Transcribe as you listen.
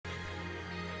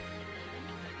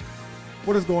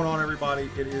What is going on,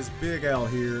 everybody? It is Big L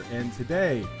here, and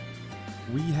today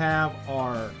we have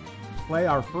our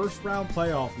first round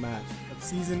playoff match of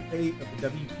Season 8 of the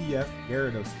WPF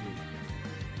Gyarados League.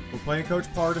 We're playing Coach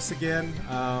Pardus again.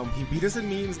 He beat us in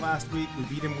memes last week. We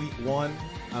beat him week 1.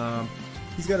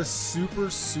 He's got a super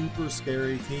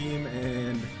scary team,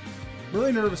 and I'm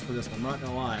really nervous for this one, I'm not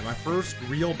gonna lie. My first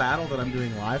real battle that I'm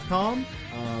doing live comm,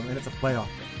 and it's a playoff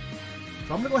game.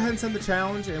 So I'm gonna go ahead and send the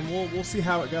challenge, and we'll see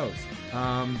how it goes.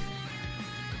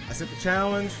 I sent the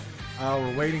challenge.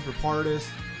 We're waiting for Pardus.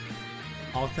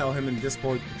 I'll tell him in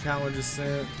Discord the challenge is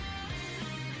sent,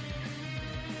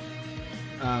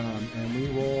 and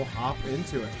we will hop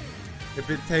into it. If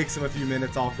it takes him a few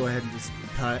minutes, I'll go ahead and just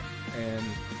cut. And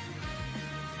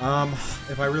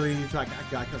if I really need to, I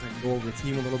can go over the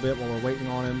team a little bit while we're waiting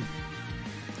on him.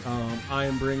 I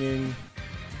am bringing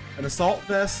an assault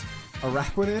vest, a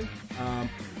Raquinid,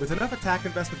 with enough attack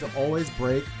investment to always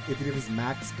break if it is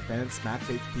max defense, max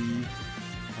HP,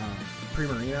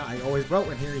 pre-marina. I always wrote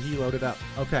when here he loaded up.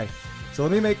 Okay, so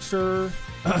let me make sure.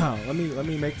 let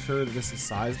me make sure that this is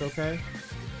sized okay.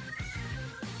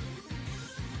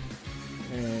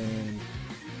 And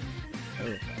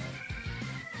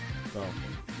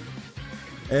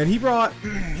and he brought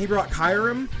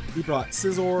Kyurem, he brought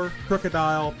Scizor,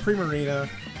 Crocodile, Primarina,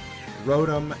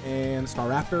 Rotom, and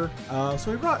Staraptor.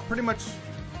 So he brought pretty much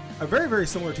a very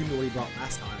similar team to what he brought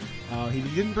last time. He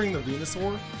didn't bring the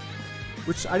Venusaur,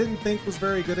 which I didn't think was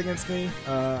very good against me.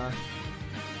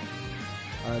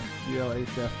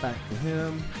 GLHF back to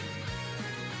him.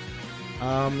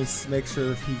 Let's make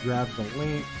sure if he grabbed the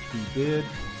link. He did.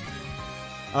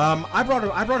 I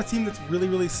brought a team that's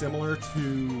really similar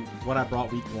to what I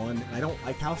brought week 1, and I don't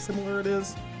like how similar it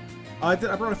is. I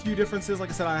brought a few differences. Like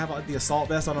I said, I have the assault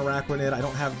vest on a Raquinid. I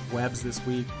don't have webs this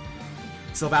week.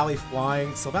 Silvally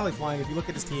Flying, if you look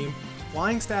at his team,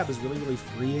 Flying Stab is really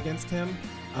free against him.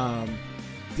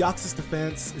 Deoxys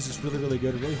Defense is just really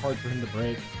good, really hard for him to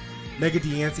break. Mega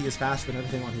Diancie is faster than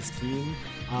everything on his team,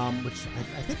 which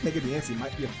I think Mega Diancie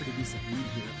might be a pretty decent lead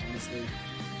here, honestly.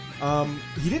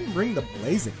 He didn't bring the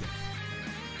Blaziken.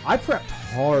 I prepped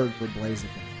hard for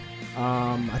Blaziken.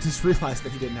 I just realized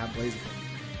that he didn't have Blaziken.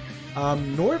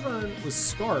 Noivern was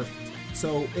Scarfed,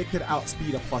 so it could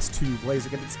outspeed a +2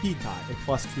 Blaziken. It's speed tie, a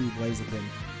 +2 Blaziken.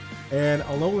 And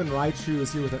Alolan Raichu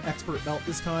is here with an Expert Belt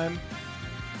this time.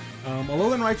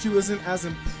 Alolan Raichu isn't as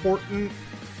important.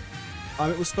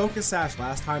 It was Focus Sash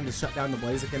last time to shut down the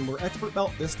Blaziken. We're Expert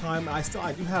Belt this time. I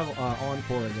do have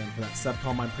Encore again for that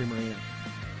Subcombine Primarina.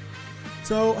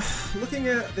 So, looking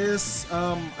at this,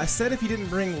 I said if he didn't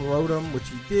bring Rotom, which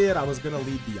he did, I was going to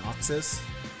lead Deoxys.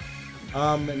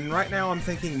 And right now I'm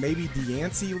thinking maybe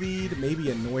Diancie lead, maybe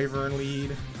a Noivern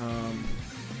lead.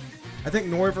 I think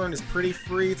Noivern is pretty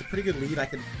free. It's a pretty good lead. I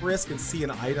can frisk and see an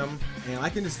item, and I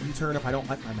can just U-turn if I don't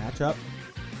like my matchup.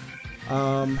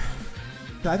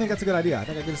 I think that's a good idea. I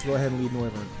think I can just go ahead and lead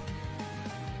Noivern.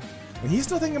 And he's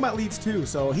still thinking about leads too,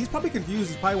 so he's probably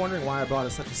confused. He's probably wondering why I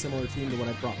brought such a similar team to what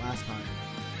I brought last time.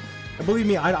 And believe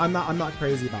me, I'm not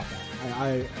crazy about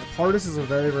that. Pardus is a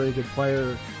very good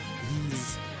player.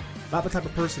 He's not the type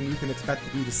of person you can expect to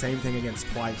do the same thing against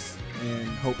twice and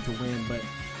hope to win. But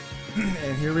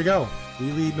and here we go.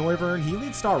 We lead Noivern. He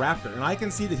leads Staraptor, and I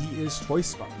can see that he is Choice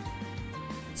Scarf.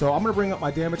 So I'm gonna bring up my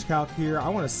damage calc here. I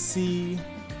want to see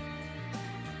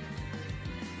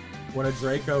what a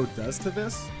Draco does to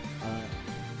this.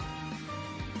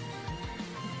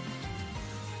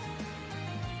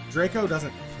 Draco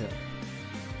doesn't kill.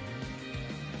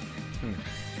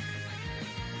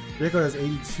 Draco has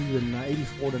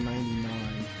 84 to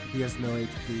 99. He has no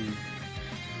HP.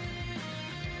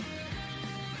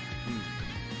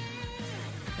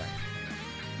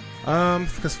 Okay.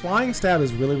 Because Flying Stab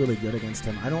is really good against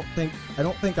him. I don't think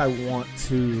I want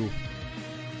to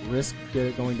risk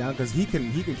it going down because he can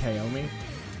KO me.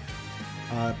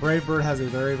 Brave Bird has a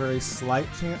very slight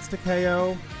chance to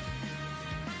KO.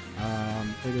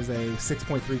 It is a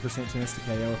 6.3% chance to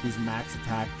KO if he's max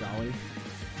attack Jolly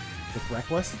with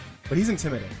Reckless, but he's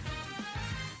intimidating.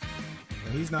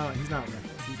 But he's not Reckless.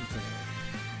 He's intimidating.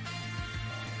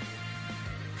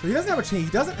 So he doesn't have a chance. He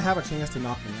doesn't have a chance to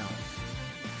knock me out.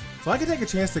 So I can take a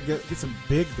chance to get some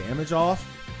big damage off.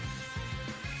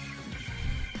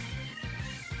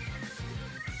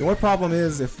 The only problem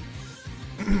is if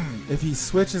he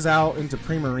switches out into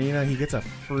Primarina, he gets a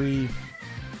free.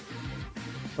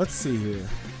 Let's see here.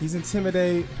 He's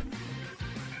Intimidate.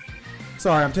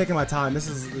 Sorry, I'm taking my time. I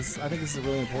think this is a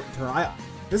really important turn.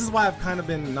 This is why I've kind of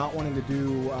been not wanting to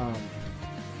do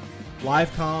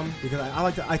live comm, because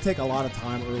I take a lot of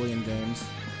time early in games.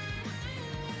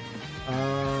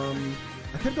 I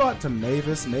could go out to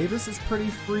Mavis. Mavis is pretty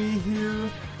free here.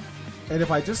 And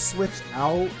if I just switch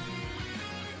out...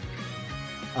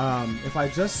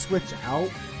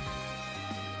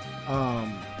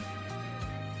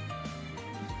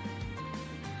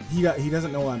 he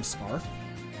doesn't know I'm Scarf.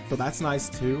 So that's nice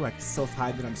too. I can still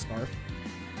hide that I'm Scarf.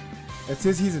 It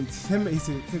says he's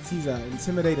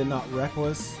intimidated, not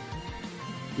reckless.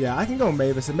 Yeah, I can go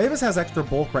Mavis. And Mavis has extra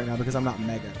bulk right now because I'm not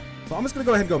Mega. So I'm just going to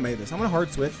go ahead and go Mavis. I'm going to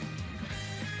hard switch.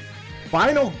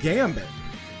 Final Gambit.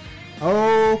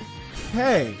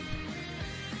 Okay.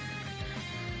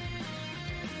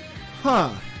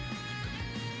 Huh.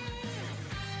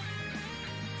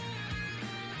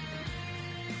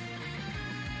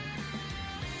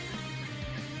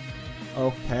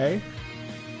 Okay.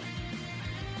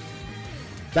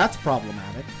 That's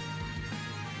problematic.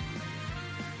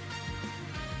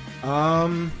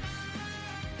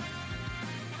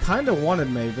 Kinda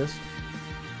wanted Mavis.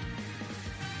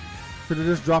 Could have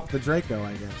just dropped the Draco,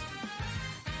 I guess.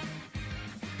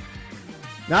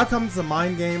 Now comes the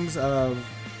mind games of...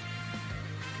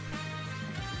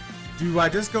 Do I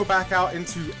just go back out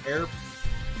into air...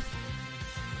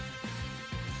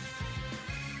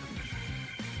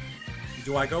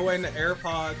 Do I go into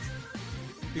AirPods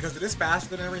because it is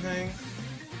faster than everything?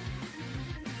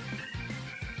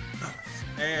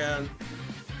 And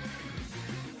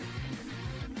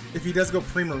if he does go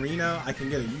Primarina, I can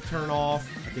get a U-turn off.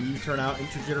 I can U-turn out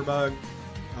into Jitterbug.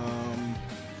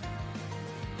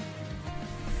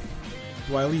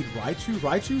 Do I lead Raichu?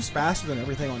 Raichu's faster than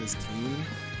everything on his team.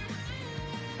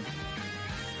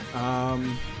 I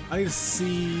need to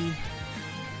see...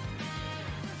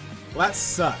 Well, that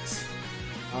sucks.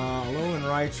 Alolan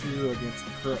Raichu against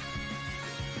Crook.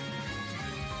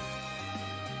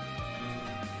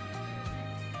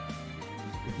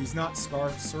 If he's not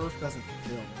Scarf, Surf doesn't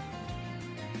kill.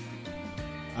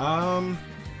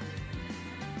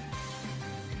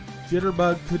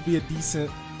 Jitterbug could be a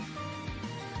decent...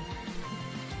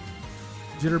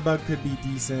 Jitterbug could be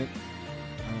decent.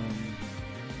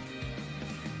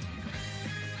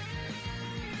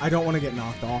 I don't want to get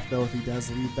knocked off though if he does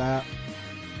lead that.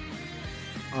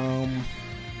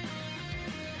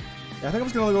 Yeah, I think I'm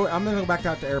gonna go back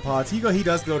out to AirPods. He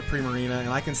does go to Primarina, and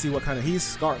I can see what kind of he's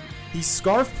Scarf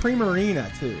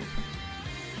Primarina too.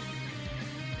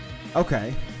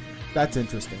 Okay, that's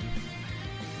interesting.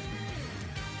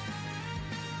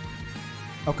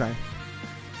 Okay.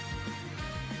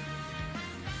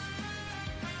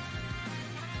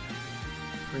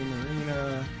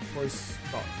 Primarina, voice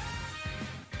Scarf.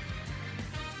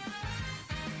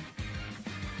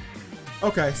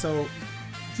 Okay, so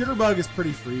Jitterbug is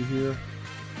pretty free here.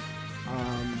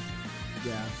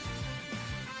 Yeah.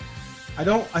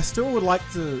 I still would like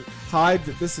to hide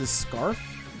that this is Scarf.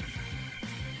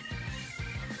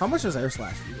 How much does Air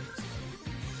Slash do this?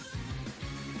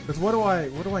 Because what do I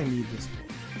need this for?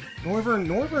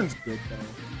 Noivern's good though.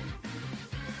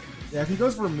 Yeah, if he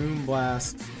goes for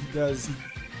Moonblast, he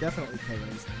definitely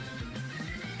KOs.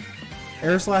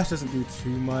 Air Slash doesn't do too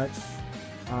much.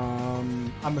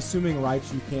 I'm assuming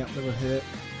Raichu can't live a hit.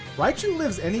 Raichu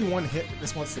lives any one hit that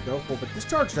this wants to go for, but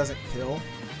Discharge doesn't kill.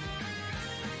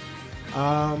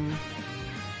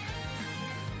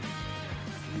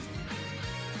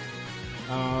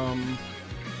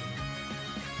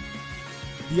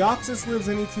 Deoxys lives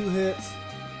any 2 hits.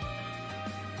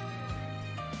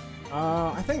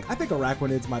 I think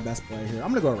Araquanid's my best play here.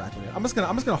 I'm gonna go Araquanid. I'm just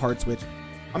gonna hard switch.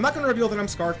 I'm not gonna reveal that I'm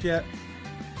Scarfed yet.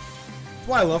 That's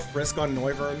why I love Frisk on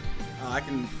Noivern. I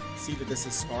can see that this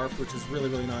is Scarf, which is really,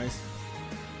 really nice.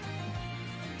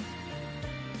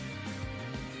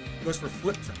 Goes for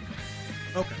Flip Turn.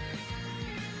 Okay.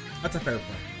 That's a fair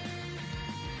play.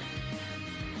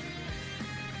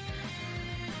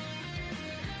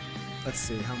 Let's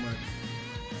see, how much?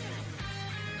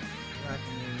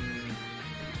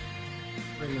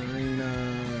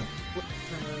 Primarina. Flip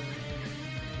Turn.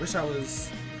 Wish I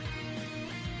was...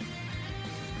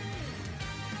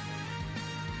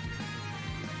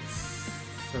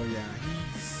 So yeah,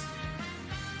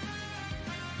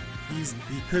 he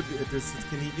could be.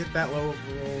 Can he get that low of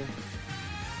a roll?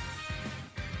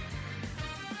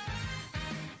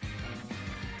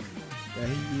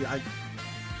 Yeah,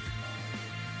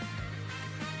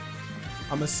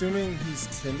 I'm assuming he's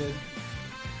timid.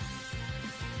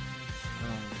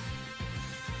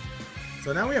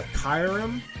 So now we have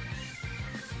Kyurem.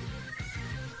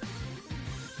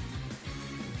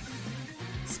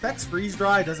 Specs Freeze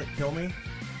Dry doesn't kill me.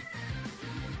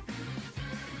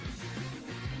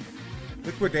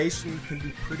 Liquidation can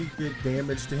do pretty good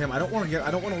damage to him. I don't want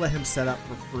to let him set up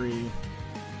for free.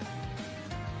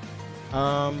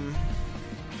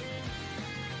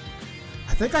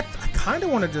 think I kind of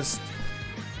want to just...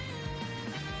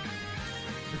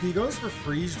 If he goes for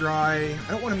freeze dry,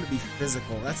 I don't want him to be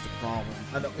physical. That's the problem.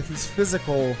 If he's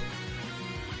physical...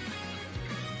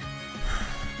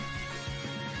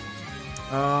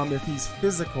 if he's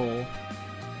physical...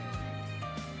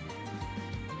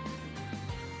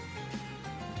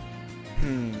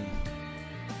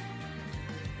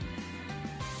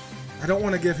 I don't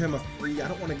want to give him I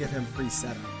don't want to give him free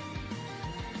setup.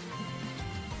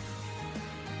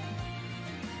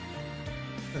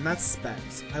 And that's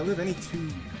specs. I live a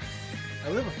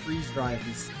freeze dry if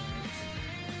he's specs.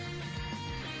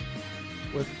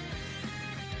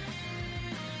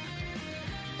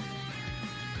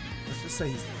 Let's just say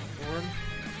he's for him.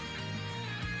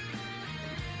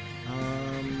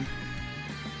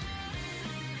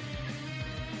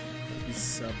 He's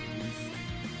sub.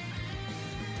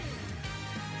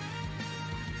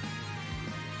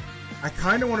 I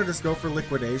kind of want to just go for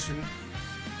liquidation.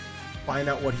 Find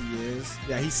out what he is.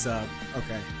 Yeah, he's sub.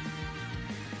 Okay.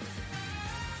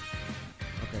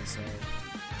 Okay, so...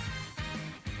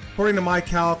 According to my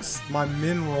calcs, my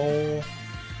min roll...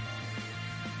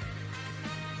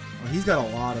 Oh, he's got a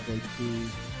lot of HP.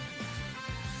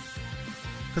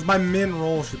 Because my min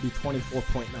roll should be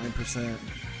 24.9%.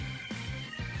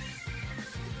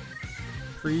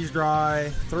 Freeze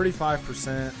dry,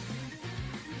 35%.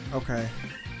 Okay.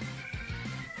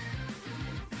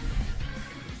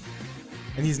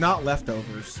 And he's not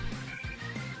leftovers.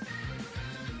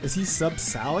 Is he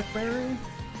sub-Salic Berry?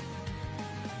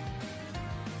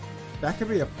 That could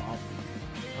be a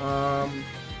problem.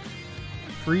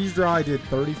 Freeze dry did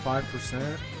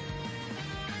 35%.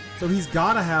 So he's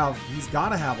gotta have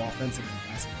offensive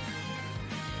investment.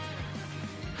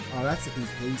 Oh, that's if he's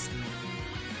hasty.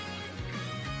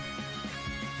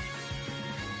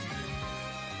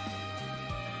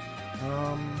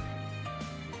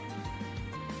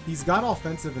 He's got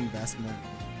offensive investment.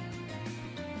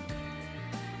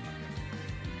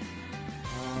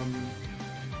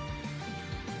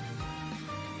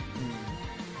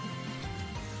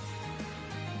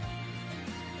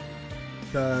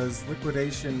 Because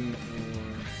liquidation or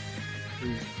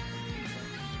freeze.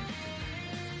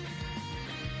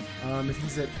 If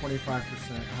he's at 25%,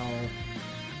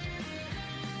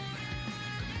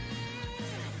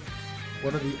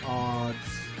 what are the odds?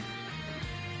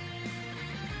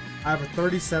 I have a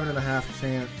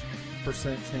 37.5%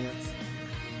 chance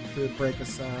to break a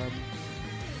sub.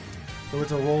 So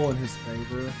it's a roll in his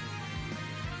favor.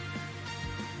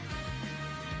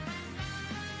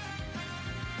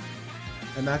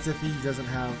 And that's if he doesn't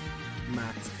have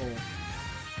max full.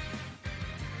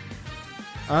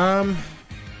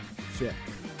 Shit.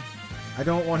 I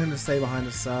don't want him to stay behind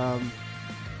the sub.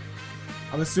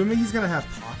 I'm assuming he's gonna have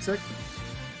toxic.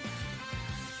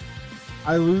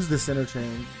 I lose this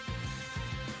interchange.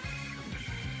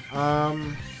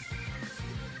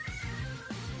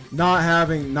 Not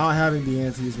having the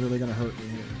anti is really gonna hurt me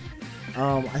here.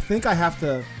 I think I have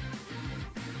to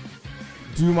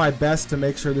do my best to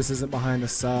make sure this isn't behind the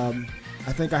sub.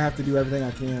 I think I have to do everything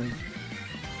I can.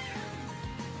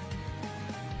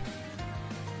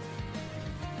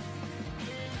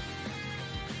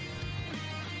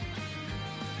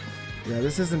 Yeah,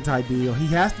 this isn't ideal. He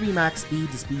has to be max speed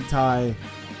to speed tie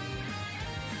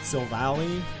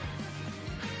Silvally.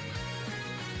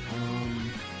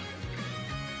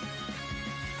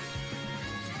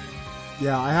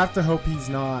 Yeah, I have to hope he's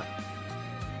not.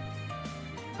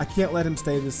 I can't let him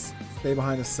stay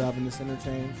behind a sub in this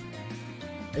interchange.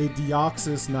 A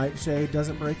Deoxys Nightshade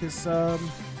doesn't break his sub.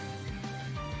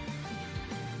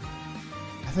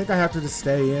 I think I have to just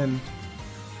stay in.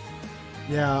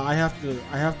 Yeah, I have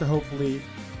to hopefully.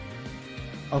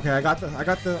 Okay, I got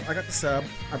the sub.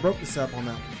 I broke the sub on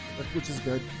that one, which is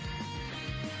good.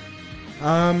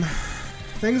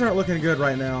 Things aren't looking good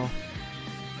right now.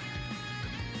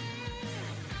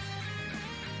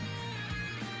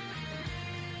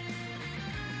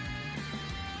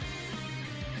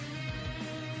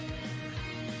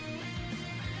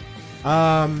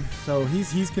 So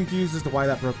he's confused as to why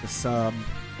that broke the sub.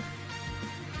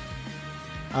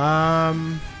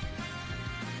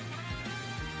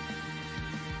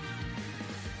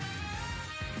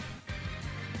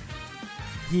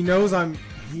 He knows I'm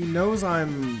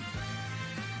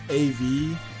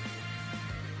AV.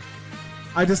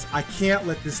 I can't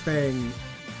let this thing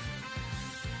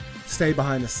stay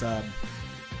behind the sub.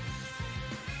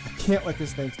 I can't let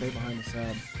this thing stay behind the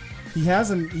sub. He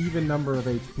has an even number of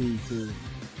HP too.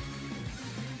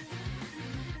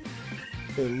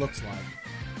 It looks like.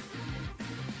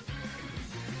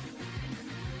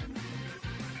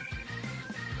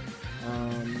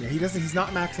 Yeah, he's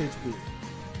not max HP.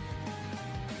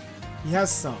 He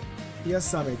has some. He has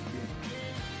some HP.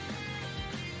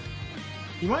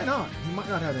 He might not. He might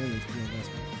not have any HP in this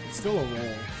one. It's still a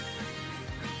roll.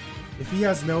 If he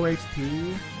has no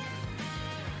HP,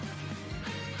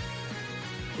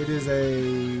 it is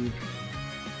a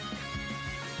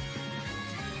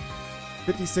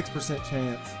 56%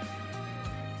 chance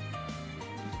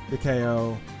to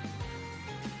KO.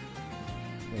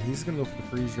 Yeah, he's gonna go for the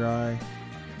freeze dry.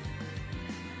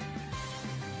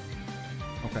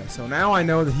 Okay, so now I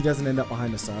know that he doesn't end up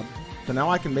behind the sub. So now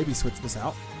I can maybe switch this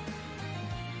out.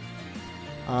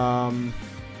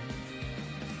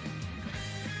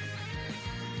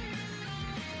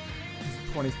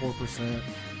 24%.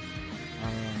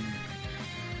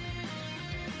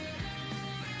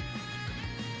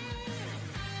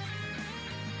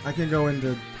 I can go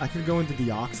into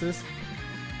Deoxys.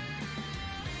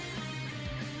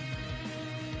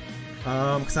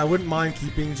 Because I wouldn't mind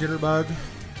keeping Jitterbug,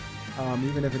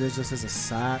 even if it is just as a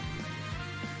sat.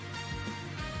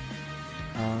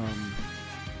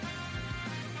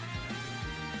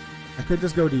 I could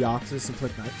just go Deoxys and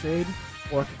click Nightshade,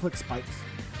 or I could click Spikes.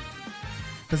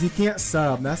 Because he can't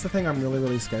sub. That's the thing I'm really,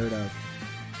 really scared of.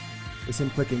 Is him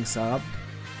clicking sub.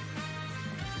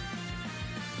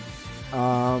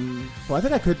 So I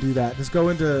think I could do that. Just go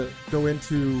into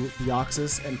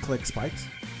Deoxys and click Spikes.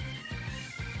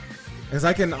 Because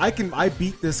I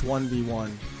beat this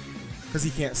 1v1. Because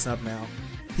he can't sub now.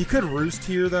 He could roost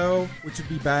here though, which would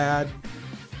be bad.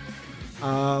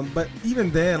 But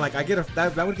even then, like I get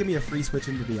that would give me a free switch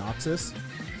into Deoxys.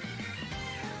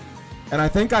 And I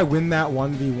think I win that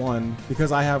 1v1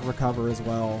 because I have recover as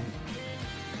well.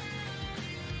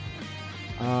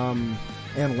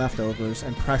 And leftovers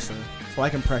and pressure. So I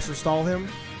can pressure stall him.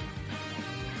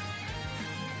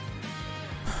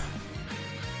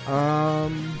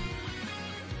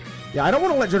 Yeah, I don't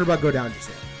want to let Jitterbug go down just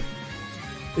yet.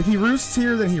 If he roosts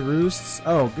here, then he roosts.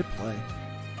 Oh, good play.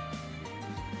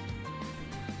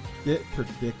 Get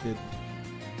predicted.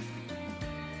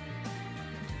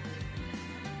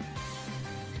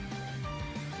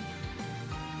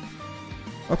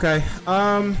 Okay,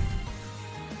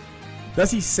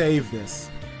 does he save this,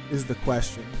 is the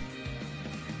question.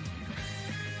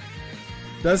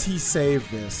 Does he save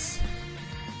this?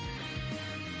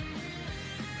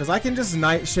 Because I can just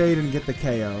Nightshade and get the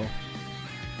KO.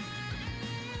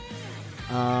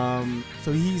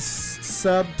 So he's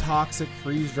sub-toxic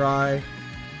freeze dry.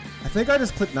 I think I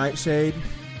just click Nightshade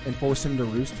and force him to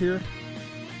roost here.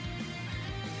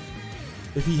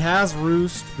 If he has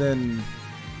roost, then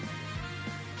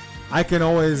I can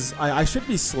always... I should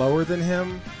be slower than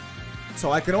him,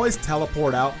 so I can always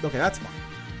teleport out. Okay, that's fine.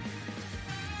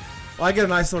 Well, I get a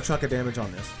nice little chunk of damage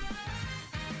on this.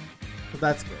 But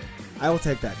that's good. I will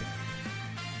take that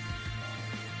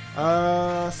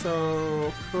damage.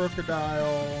 So...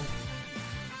 Crocodile...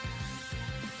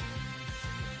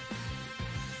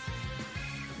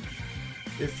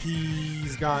 If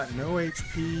he's got no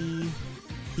HP...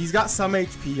 He's got some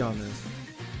HP on this.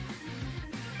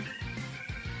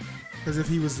 Because if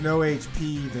he was no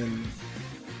HP, then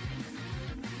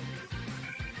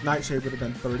Nightshade would have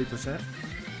been 30%.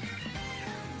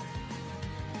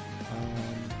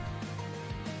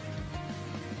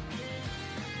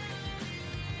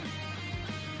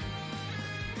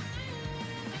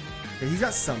 Okay, he's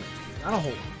got some HP, not a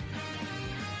whole lot.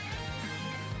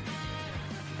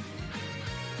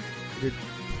 He did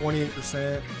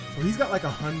 28%. So he's got like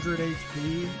 100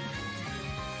 HP.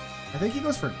 I think he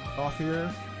goes for knockoff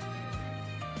here.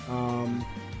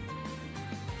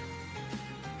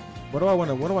 What do I want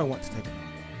to take a knockoff?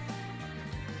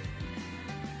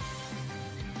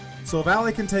 So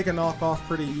Valley can take a knockoff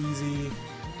pretty easy.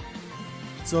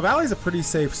 So Valley's a pretty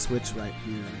safe switch right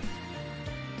here.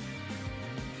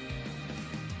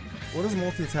 What does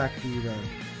multi-attack do though?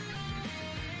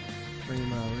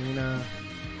 Prima Arena.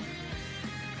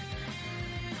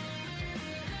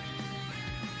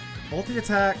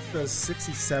 Multi-attack does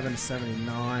 67 to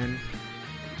 79.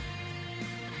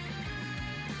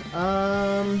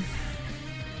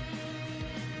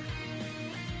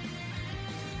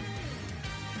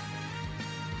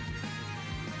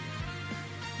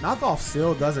 Knockoff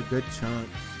still does a good chunk.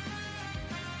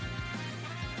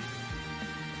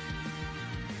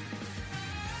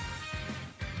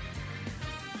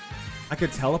 I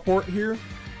could teleport here.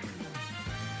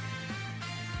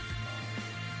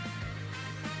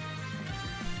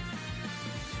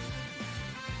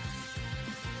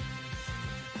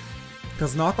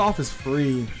 Because knockoff is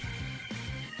free.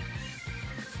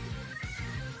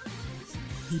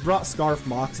 He brought Scarf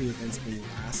Moxie against me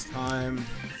last time,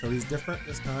 so he's different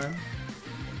this time.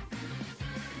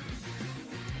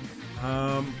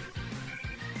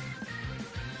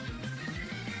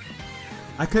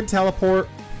 I could teleport.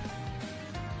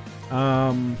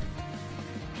 Because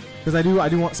I do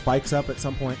want spikes up at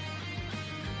some point.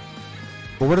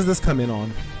 But what does this come in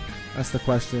on? That's the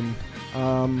question.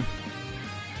 I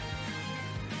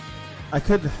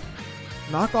could...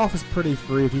 Knockoff is pretty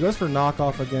free. If he goes for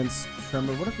knockoff against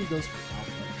Tremor, what if he goes for foul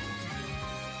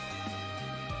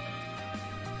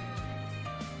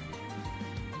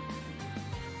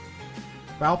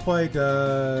play? Foul play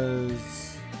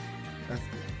does... That's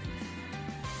good.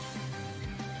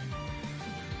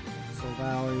 So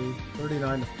Valley,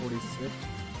 39 to 46.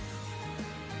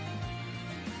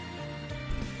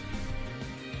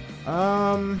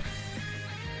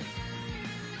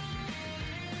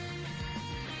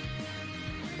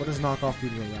 What does knockoff do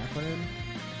to the Rakwanin?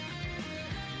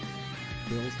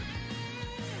 Kills.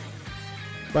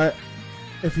 But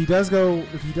if he does go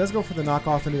for the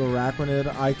knockoff into a Rakwanin,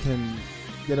 I can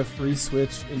get a free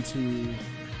switch into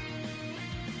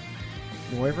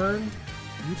Noivern.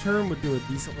 U-turn would do a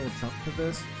decent little chunk to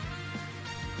this.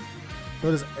 So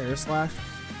does Air Slash.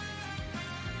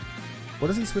 What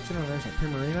does he switch in on Air Slash?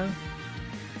 Primarina?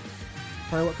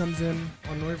 Probably what comes in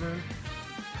on Noivern.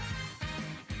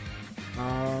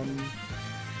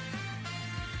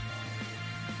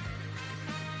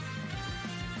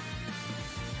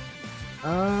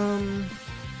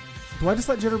 Do I just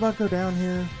let Jitterbug go down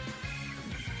here?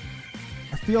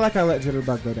 I feel like I let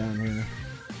Jitterbug go down here.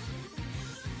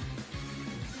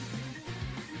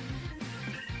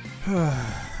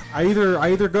 I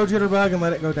either go Jitterbug and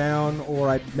let it go down, or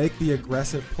I make the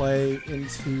aggressive play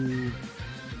into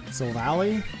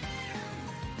Silvally.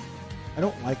 I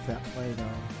don't like that play though,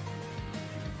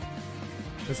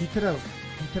 because he could have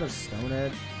Stone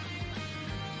Edge.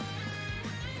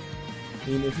 I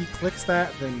mean, if he clicks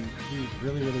that, then he's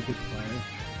really good play.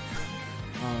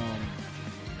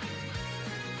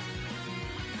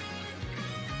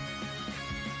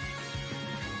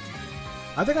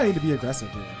 I think I need to be aggressive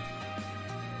here.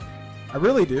 I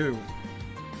really do.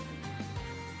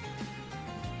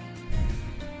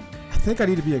 I think I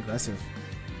need to be aggressive.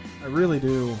 I really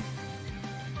do.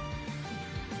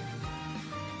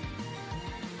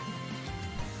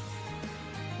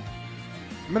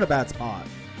 I'm in a bad spot.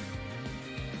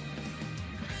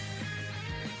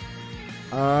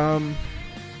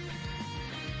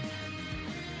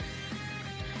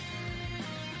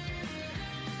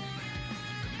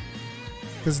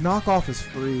 Because knockoff is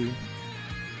free.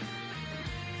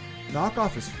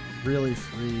 Knockoff is really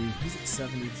free. He's at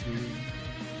 72.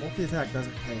 Multi-attack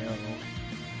doesn't KO.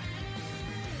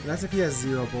 And that's if he has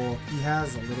zero bulk. He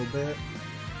has a little bit.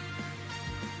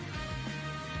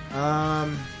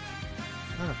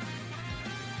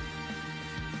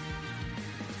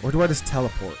 Or do I just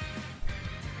teleport?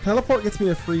 Teleport gets me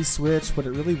a free switch, but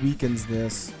it really weakens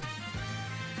this.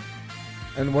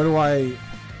 And what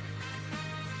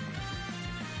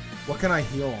can I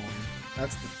heal on?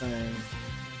 That's the thing.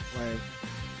 Like,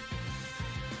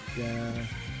 yeah.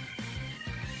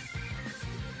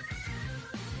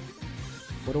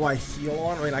 What do I heal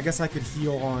on? I mean, I guess I could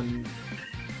heal on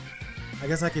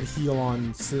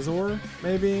Scizor,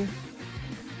 maybe?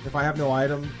 If I have no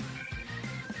item.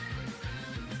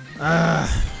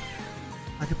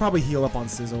 I could probably heal up on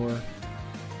Scizor.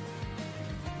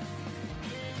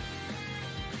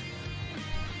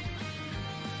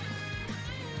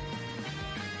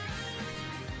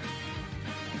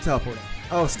 Teleport.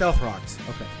 Oh, Stealth Rocks.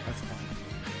 Okay, that's fine.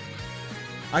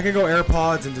 I can go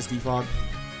AirPods and just defog.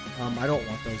 I don't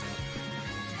want those up.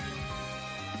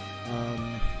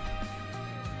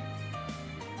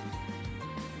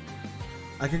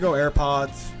 I can go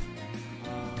AirPods.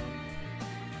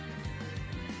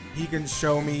 He can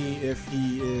show me if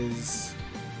he is...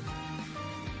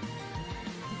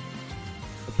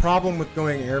 The problem with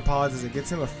going AirPods is it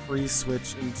gets him a free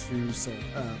switch into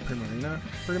Primarina,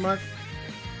 pretty much.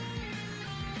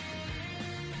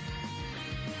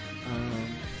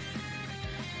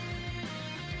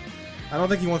 I don't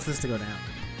think he wants this to go down.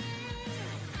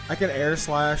 I can Air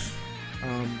Slash.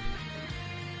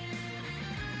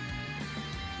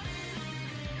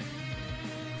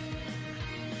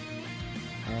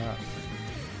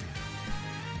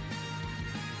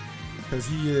 Because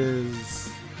he is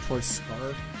Choice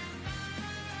Scarf.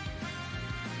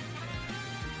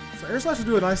 So Air Slash will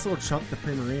do a nice little chunk to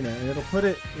Primarina, and it'll put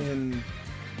it in...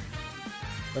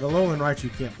 But a Alolan Raichu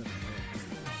can't put it in.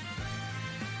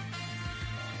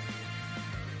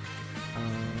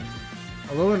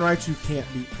 Alolan Raichu can't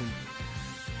beat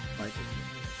Primarina. Like,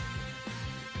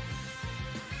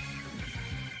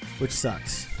 which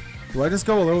sucks. Do I just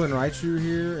go Alolan Raichu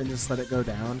here and just let it go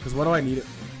down? Because what do I need it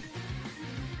for?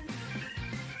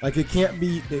 Like it can't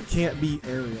beat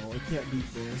aerial. It can't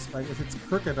beat this. Like if it's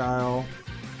crocodile,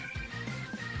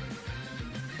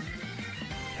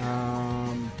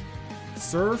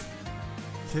 surf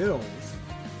kills.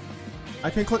 I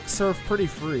can click surf pretty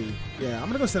free. Yeah, I'm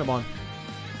gonna go Cinnabon.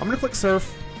 I'm gonna click surf.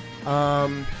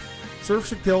 Surf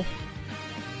should kill.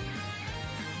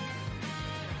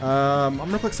 I'm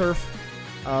gonna click surf.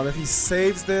 If he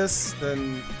saves this,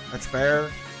 then that's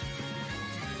fair.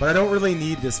 But I don't really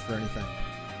need this for anything.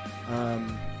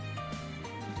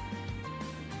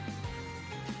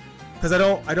 Because I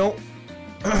don't.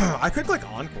 I could click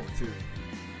Encore too.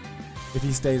 If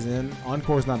he stays in,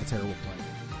 Encore is not a terrible play.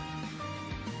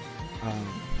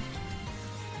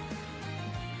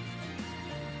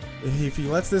 If he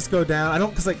lets this go down, I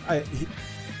don't, because like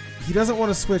he doesn't want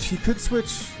to switch. He could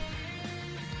switch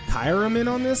Kyurem in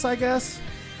on this, I guess.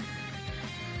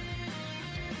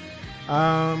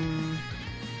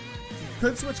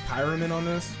 Could switch Kyurem in on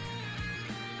this,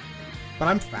 but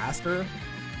I'm faster,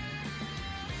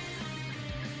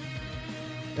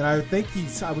 and I would think he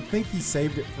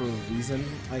saved it for a reason.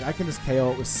 Like I can just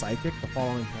KO it with Psychic the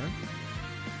following turn.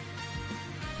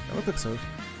 That would look so.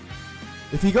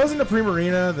 If he goes into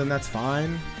Primarina, then that's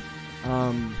fine.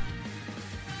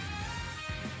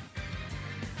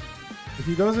 If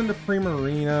he goes into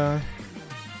Primarina,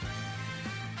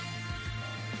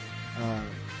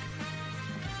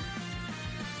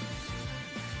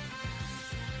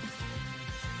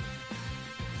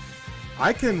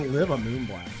 I can live a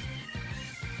Moonblast.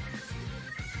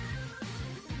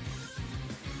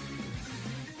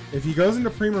 If he goes into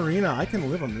Primarina, I can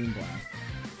live a Moonblast.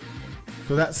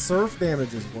 So that surf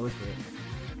damage is worth it.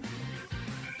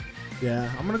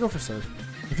 Yeah, I'm gonna go for surf.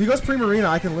 If he goes Primarina,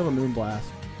 I can live a Moonblast.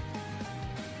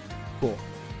 Cool.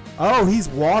 Oh, he's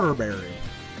Waterberry.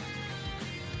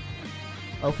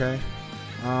 Okay.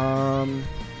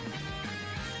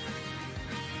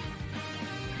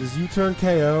 Does U-turn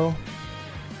KO?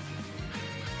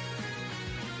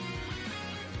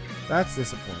 That's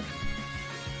disappointing.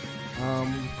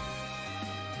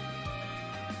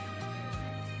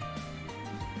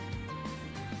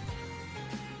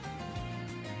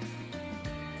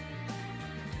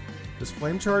 Does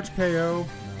Flame Charge KO?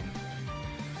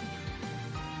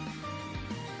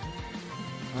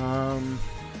 No.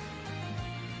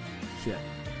 Shit.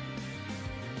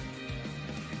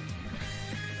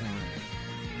 Alright.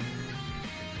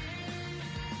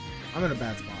 I'm in a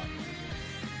bad spot.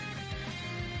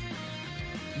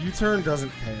 U-turn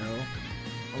doesn't KO.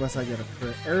 Unless I get a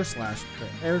crit. Air slash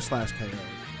KO.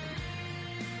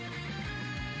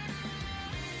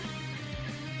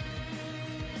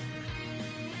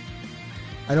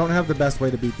 I don't have the best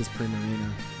way to beat this Primarina.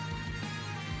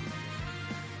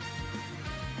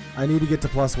 I need to get to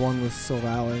 +1 with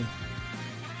Silvally.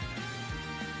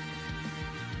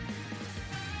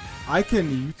 I can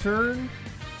U-turn,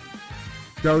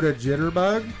 go to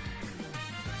Jitterbug,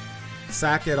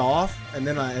 sack it off, and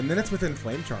then it's within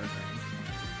Flame Charge range.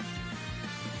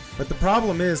 But the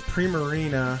problem is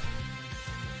Primarina.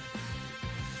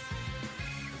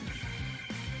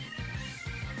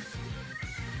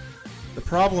 The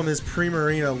problem is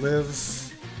Primarina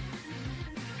lives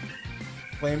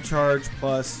Flame Charge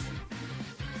plus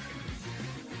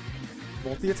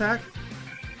multi-attack.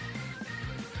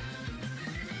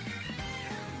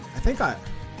 I think I'm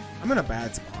in a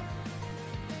bad spot.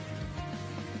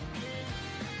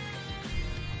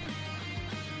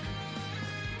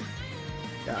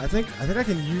 Yeah, I think I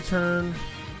can U-turn.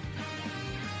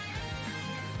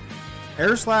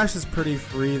 Air Slash is pretty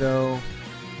free though.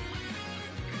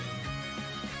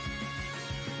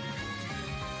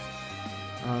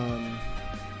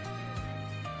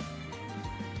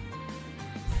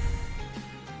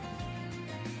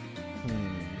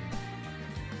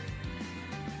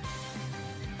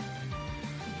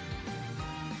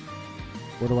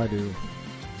 What do I do?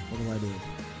 What do I do?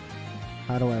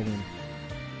 How do I win?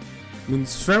 I mean,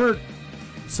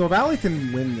 Silvally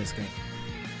can win this game.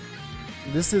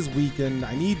 This is weakened.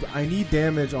 I need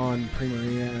damage on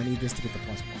Primarina, and I need this to get the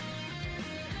 +1.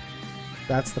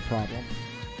 That's the problem.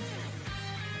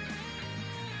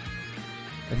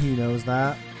 And he knows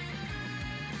that.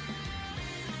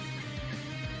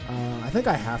 I think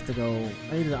I have to go.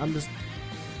 I'm just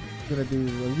gonna do.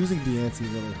 Losing Diancie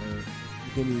really hurt.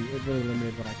 It really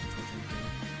limited what I can switch into.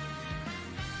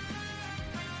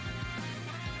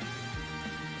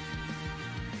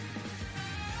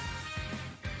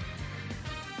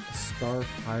 Scarf,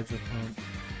 Hydro Pump.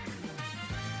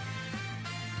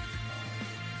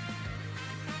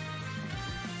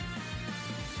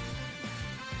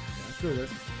 Yeah, let's do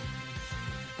this.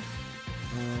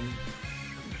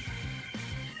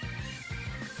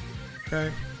 Okay.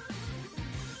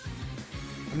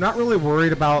 I'm not really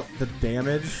worried about the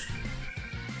damage.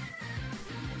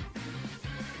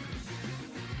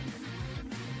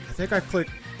 I think I could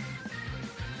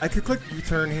click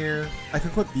U-turn here. I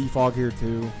could click defog here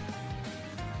too.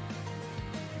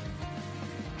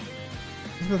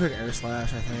 I'm gonna click air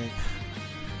slash, I think.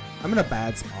 I'm in a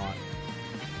bad spot.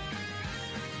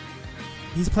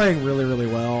 He's playing really, really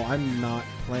well. I'm not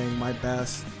playing my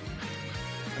best.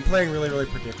 I'm playing really, really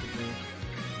predictably.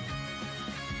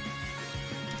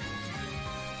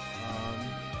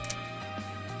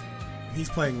 He's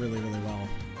playing really, really well.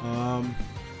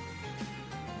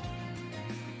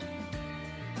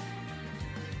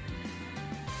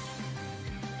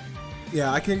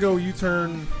 Yeah, I can go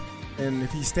U-turn, and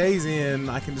if he stays in,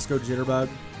 I can just go Jitterbug.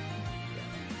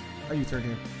 I U-turn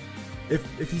here.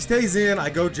 If he stays in, I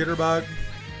go Jitterbug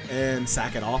and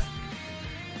sack it off.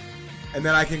 And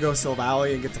then I can go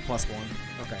Silvally and get to +1.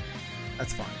 Okay,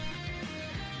 that's fine.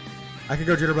 I can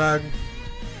go Jitterbug.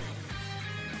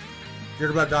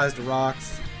 Jitterbug dies to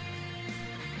rocks.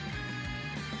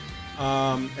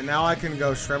 And now I can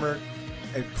go Shredder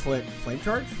and click Flame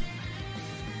Charge.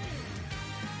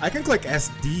 I can click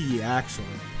SD actually,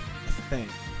 I think.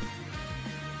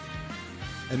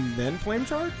 And then Flame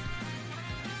Charge?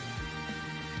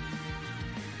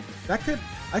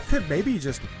 I could maybe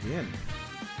just win.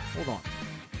 Hold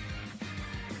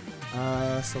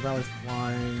on. So Valley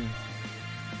flying.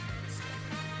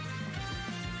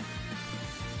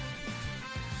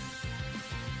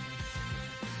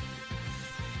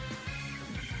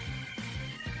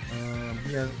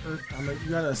 He has Earth. You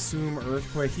gotta assume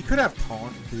Earthquake. He could have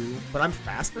Taunt too, but I'm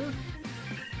faster.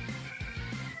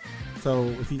 So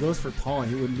if he goes for Taunt,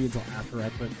 he wouldn't be until after I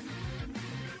click.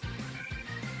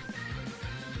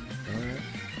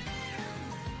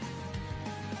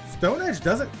 Stone Edge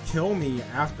doesn't kill me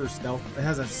after Stealth. It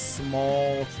has a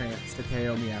small chance to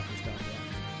KO me after Stealth Rock.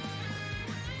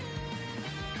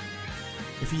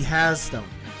 If he has Stone.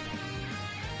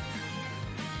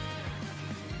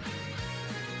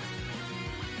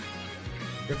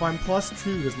 If I'm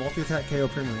 +2, does multi-attack KO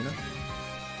Primarina?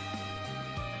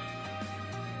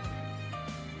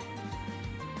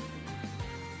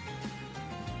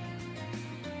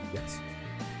 Yes.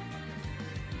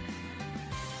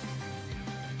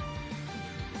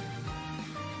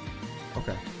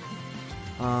 Okay.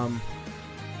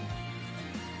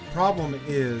 Problem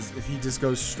is if he just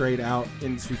goes straight out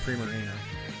into Primarina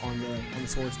on the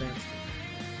Swords Dance.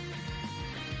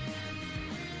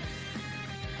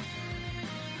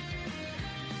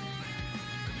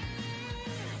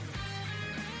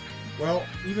 Well,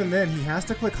 even then, he has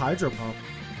to click Hydro Pump.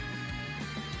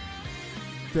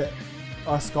 That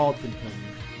Scald can kill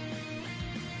me.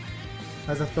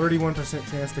 Has a 31%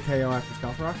 chance to KO after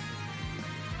Stealth Rock.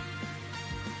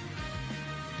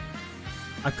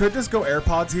 I could just go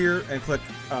AirPods here and click,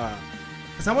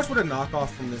 because how much would a knockoff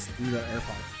from this do to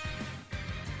AirPods?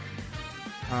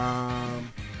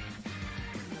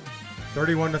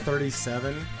 31 to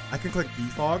 37. I can click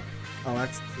Defog. Oh,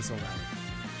 that's this will matter.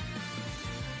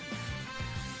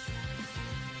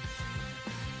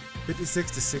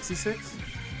 56 to 66.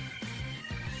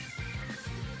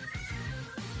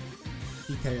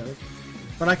 He KO'd.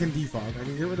 But I can defog. I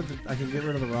can get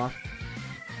rid of the rock.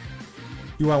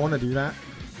 Do I want to do that?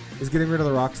 Is getting rid of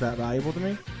the rocks that valuable to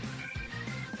me?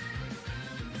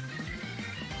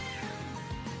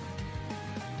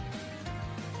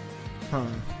 Huh.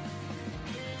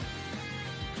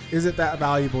 Is it that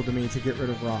valuable to me to get rid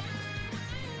of rock?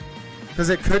 Because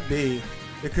it could be.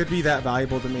 It could be that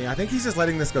valuable to me. I think he's just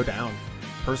letting this go down.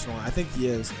 Personally, I think he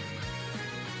is.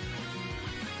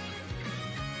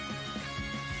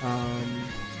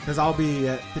 Because I'll be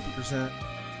at 50%.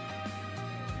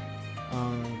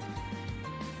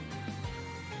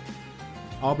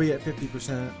 I'll be at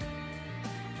 50%.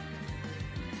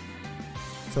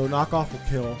 So knockoff will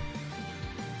kill.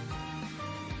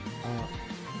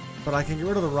 But I can get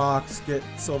rid of the rocks, get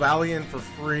Silvally in for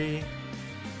free,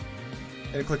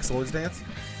 and click Swords Dance.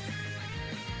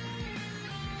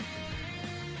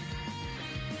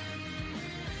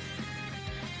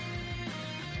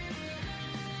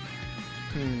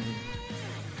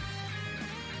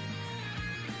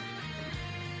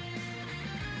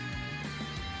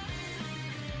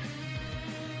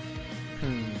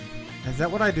 Is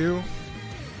that what I do?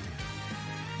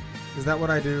 Is that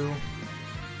what I do?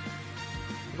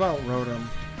 What about Rotom?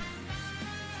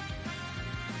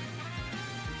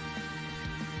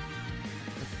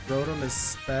 If Rotom is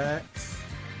specs.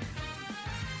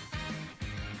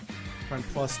 If I'm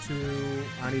 +2,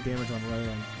 I need damage on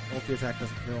Rotom. Multi-attack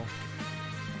doesn't kill.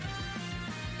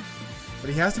 But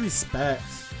he has to be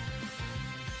specs.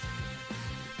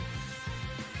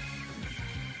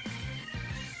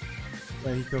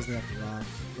 Wait, he kills me after rocks.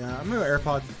 Yeah, I'm gonna go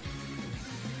AirPods.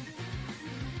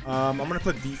 I'm gonna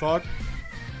click defog.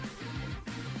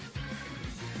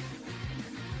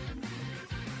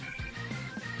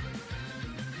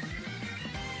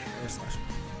 Air slash.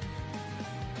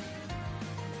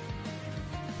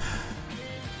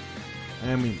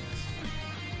 And we miss.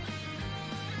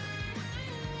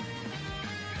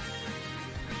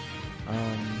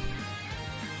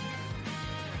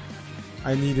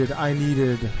 I needed. I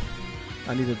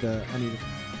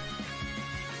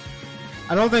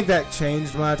don't think that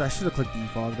changed much. I should have clicked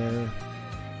defog there.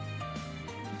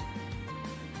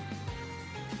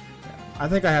 Yeah, I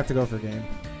think I have to go for game.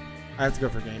 I have to go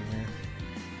for game here.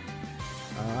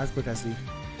 I have to click SC.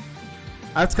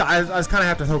 I just kind of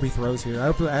have to hope he throws here. I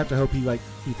have to hope he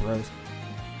throws.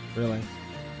 Really.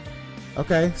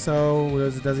 Okay, so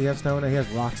does he have stone? He has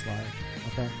rock slide.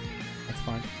 Okay, that's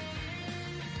fine.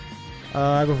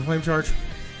 I go for flame charge.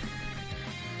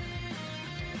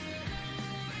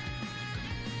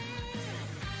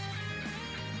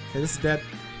 Okay, this is dead.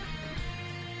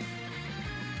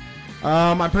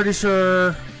 I'm pretty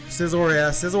sure Scizor, yeah,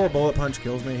 Scizor bullet punch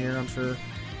kills me here, I'm sure.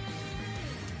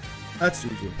 That's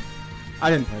GG.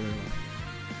 I didn't play very well.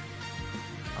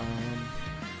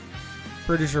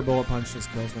 Pretty sure bullet punch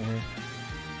just kills me here.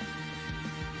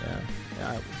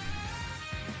 Yeah,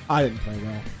 I didn't play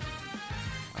well.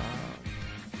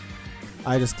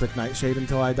 I just click Nightshade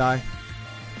until I die.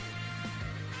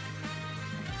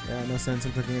 Yeah, no sense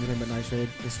in clicking anything but Nightshade.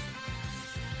 Just,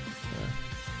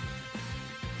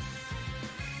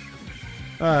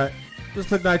 yeah. Alright, just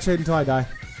click Nightshade until I die.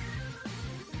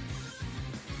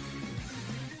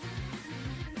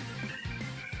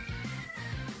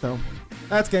 So,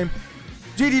 that's game.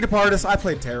 GG to Pardus. I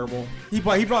played terrible. He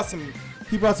brought some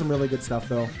really good stuff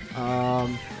though. I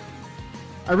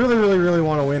really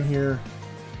want to win here.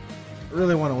 But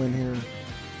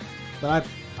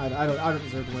I don't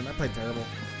deserve to win. I played terrible.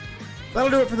 That'll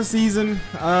do it for the season.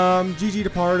 GG to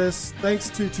Pardus. Thanks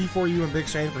to T4U and Big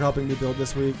Shane for helping me build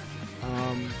this week.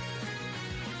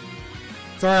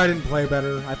 Sorry I didn't play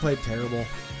better. I played terrible.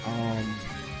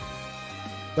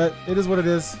 But it is what it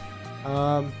is.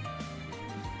 But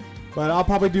I'll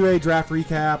probably do a draft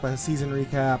recap, a season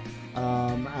recap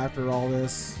after all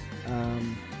this.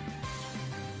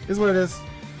 Is what it is.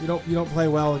 You don't play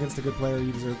well against a good player,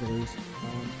 you deserve to lose.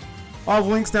 I'll have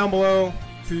links down below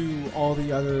to all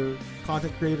the other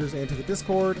content creators and to the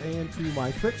Discord and to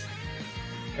my Twitch.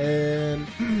 And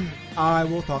I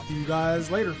will talk to you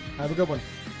guys later. Have a good one.